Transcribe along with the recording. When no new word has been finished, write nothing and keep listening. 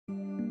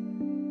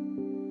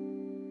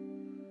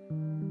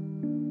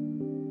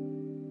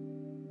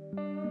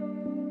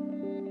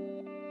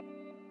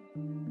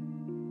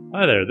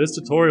Hi there, this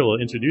tutorial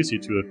will introduce you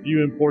to a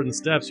few important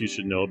steps you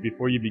should know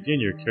before you begin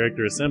your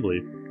character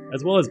assembly,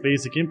 as well as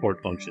basic import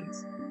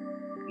functions.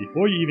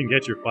 Before you even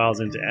get your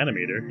files into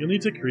Animator, you'll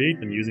need to create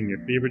them using your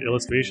favorite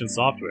illustration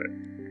software.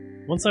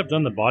 Once I've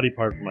done the body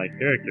part for my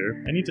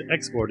character, I need to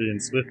export it in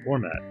Swift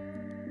format.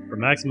 For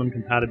maximum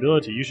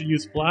compatibility, you should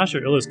use Flash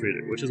or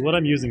Illustrator, which is what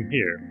I'm using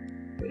here,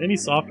 but any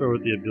software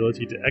with the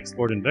ability to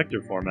export in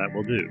vector format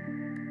will do.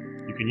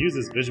 You can use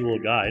this visual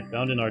guide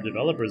found in our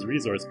developer's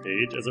resource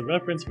page as a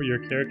reference for your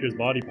character's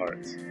body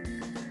parts.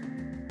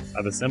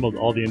 I've assembled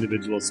all the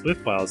individual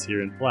Swift files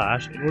here in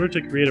Flash in order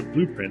to create a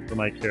blueprint for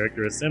my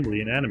character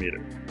assembly in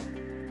Animator.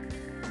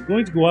 I'm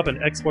going to go up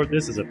and export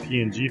this as a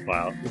PNG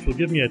file, which will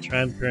give me a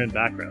transparent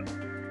background.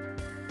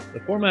 The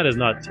format is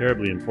not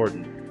terribly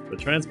important, but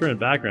transparent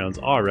backgrounds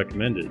are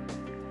recommended.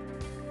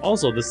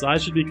 Also, the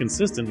size should be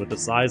consistent with the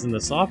size in the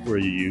software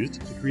you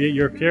used to create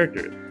your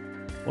character.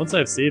 Once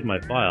I've saved my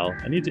file,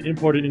 I need to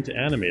import it into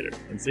Animator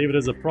and save it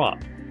as a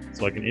prop,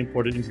 so I can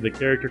import it into the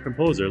character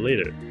composer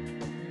later.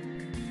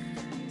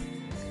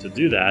 To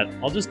do that,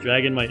 I'll just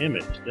drag in my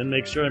image, then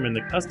make sure I'm in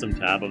the Custom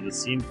tab of the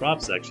Scene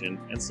Prop section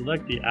and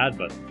select the Add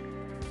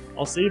button.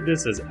 I'll save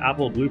this as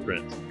Apple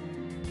Blueprint.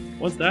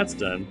 Once that's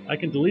done, I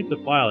can delete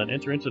the file and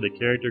enter into the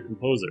character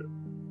composer.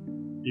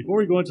 Before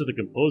we go into the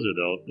composer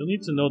though, you'll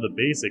need to know the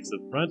basics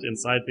of front and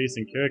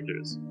side-facing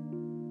characters.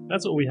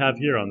 That's what we have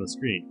here on the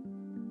screen.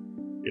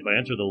 If I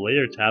enter the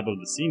Layer tab of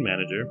the Scene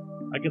Manager,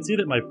 I can see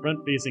that my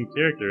front-facing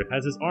character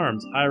has his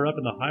arms higher up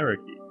in the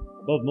hierarchy,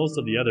 above most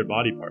of the other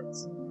body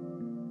parts.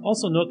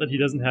 Also note that he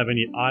doesn't have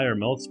any eye or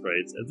mouth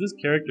sprites, as this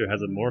character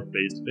has a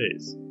morph-based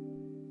face.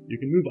 You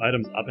can move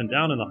items up and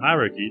down in the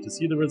hierarchy to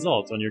see the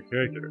results on your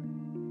character.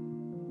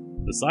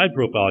 The side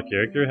profile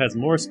character has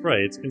more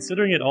sprites,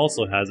 considering it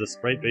also has a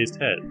sprite-based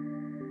head,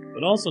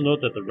 but also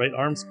note that the right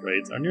arm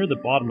sprites are near the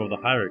bottom of the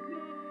hierarchy.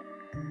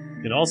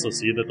 You can also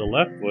see that the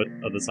left foot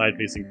of the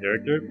side-facing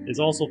character is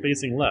also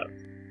facing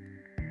left.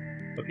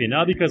 Okay,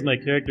 now because my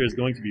character is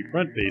going to be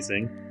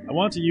front-facing, I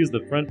want to use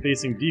the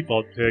front-facing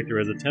default character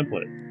as a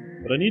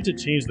template, but I need to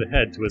change the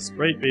head to a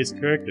sprite-based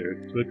character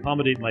to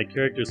accommodate my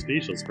character's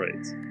facial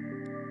sprites.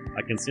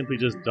 I can simply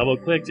just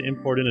double-click to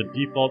import in a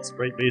default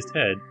sprite-based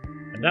head,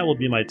 and that will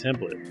be my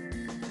template.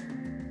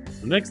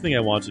 The next thing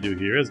I want to do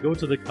here is go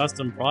to the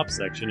Custom Prop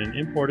section and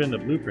import in the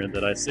blueprint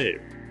that I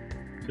saved.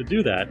 To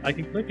do that, I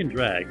can click and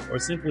drag, or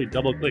simply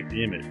double-click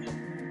the image.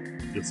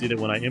 You'll see that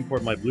when I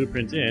import my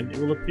blueprint in, it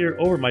will appear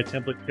over my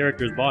template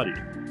character's body.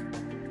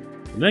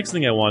 The next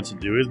thing I want to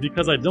do is,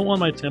 because I don't want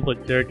my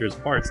template character's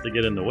parts to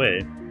get in the way,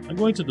 I'm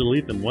going to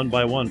delete them one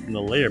by one from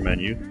the Layer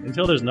menu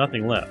until there's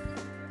nothing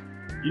left.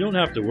 You don't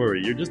have to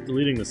worry, you're just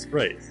deleting the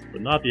sprites,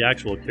 but not the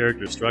actual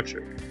character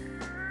structure.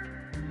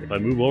 If I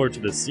move over to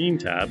the Scene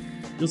tab,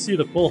 you'll see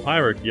the full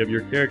hierarchy of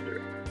your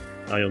character.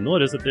 Now you'll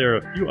notice that there are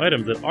a few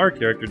items that our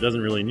character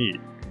doesn't really need,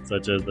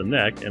 such as the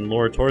neck and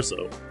lower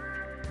torso.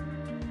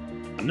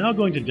 I'm now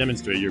going to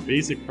demonstrate your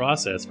basic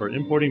process for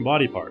importing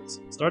body parts,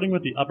 starting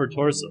with the upper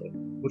torso,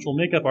 which will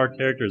make up our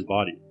character's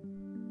body.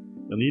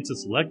 You'll need to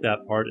select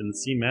that part in the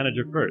Scene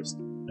Manager first,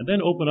 and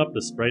then open up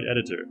the Sprite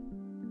Editor.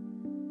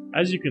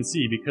 As you can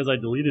see, because I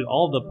deleted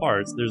all of the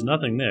parts, there's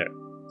nothing there,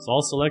 so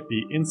I'll select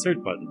the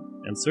Insert button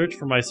and search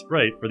for my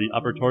sprite for the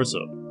upper torso.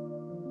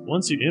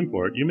 Once you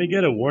import, you may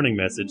get a warning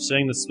message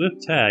saying the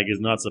Swift tag is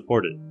not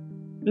supported.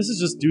 This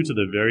is just due to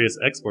the various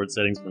export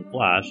settings from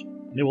Flash,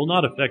 and it will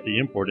not affect the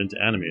import into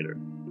Animator.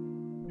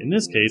 In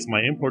this case,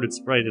 my imported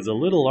sprite is a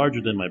little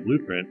larger than my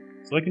blueprint,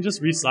 so I can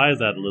just resize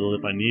that a little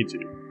if I need to.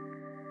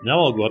 Now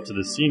I'll go up to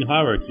the Scene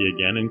Hierarchy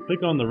again and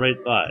click on the right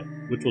thigh,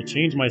 which will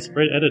change my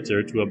sprite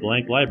editor to a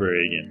blank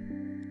library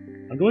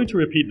again. I'm going to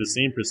repeat the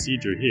same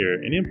procedure here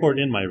and import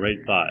in my right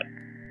thigh.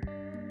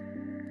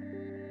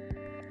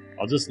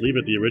 I'll just leave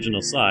it the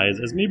original size,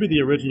 as maybe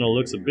the original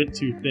looks a bit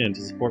too thin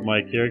to support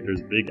my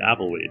character's big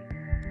apple weight.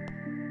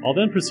 I'll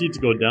then proceed to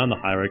go down the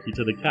hierarchy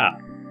to the calf,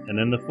 and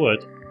then the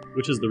foot,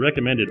 which is the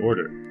recommended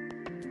order.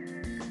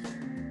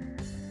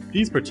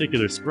 These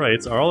particular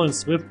sprites are all in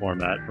Swift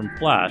format from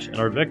Flash and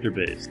are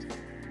vector-based.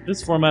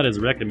 This format is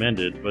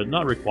recommended, but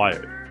not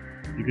required.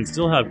 You can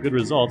still have good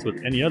results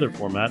with any other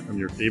format from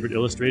your favorite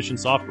illustration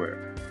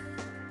software.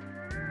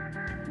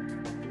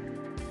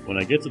 When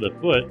I get to the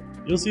foot,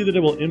 you'll see that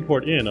it will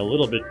import in a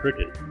little bit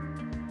crooked.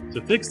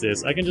 To fix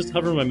this, I can just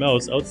hover my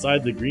mouse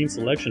outside the green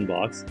selection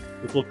box,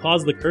 which will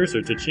cause the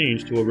cursor to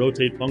change to a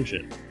rotate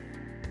function.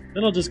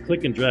 Then I'll just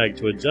click and drag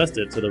to adjust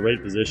it to the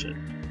right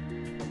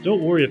position.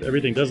 Don't worry if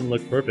everything doesn't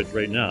look perfect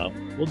right now,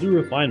 we'll do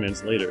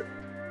refinements later.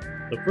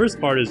 The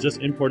first part is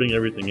just importing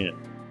everything in.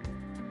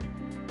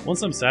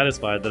 Once I'm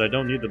satisfied that I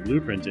don't need the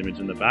blueprint image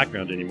in the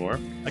background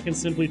anymore, I can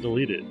simply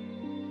delete it.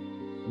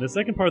 In the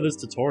second part of this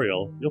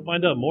tutorial, you'll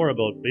find out more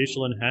about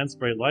facial and hand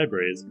sprite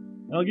libraries,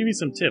 and I'll give you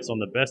some tips on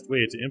the best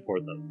way to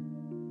import them.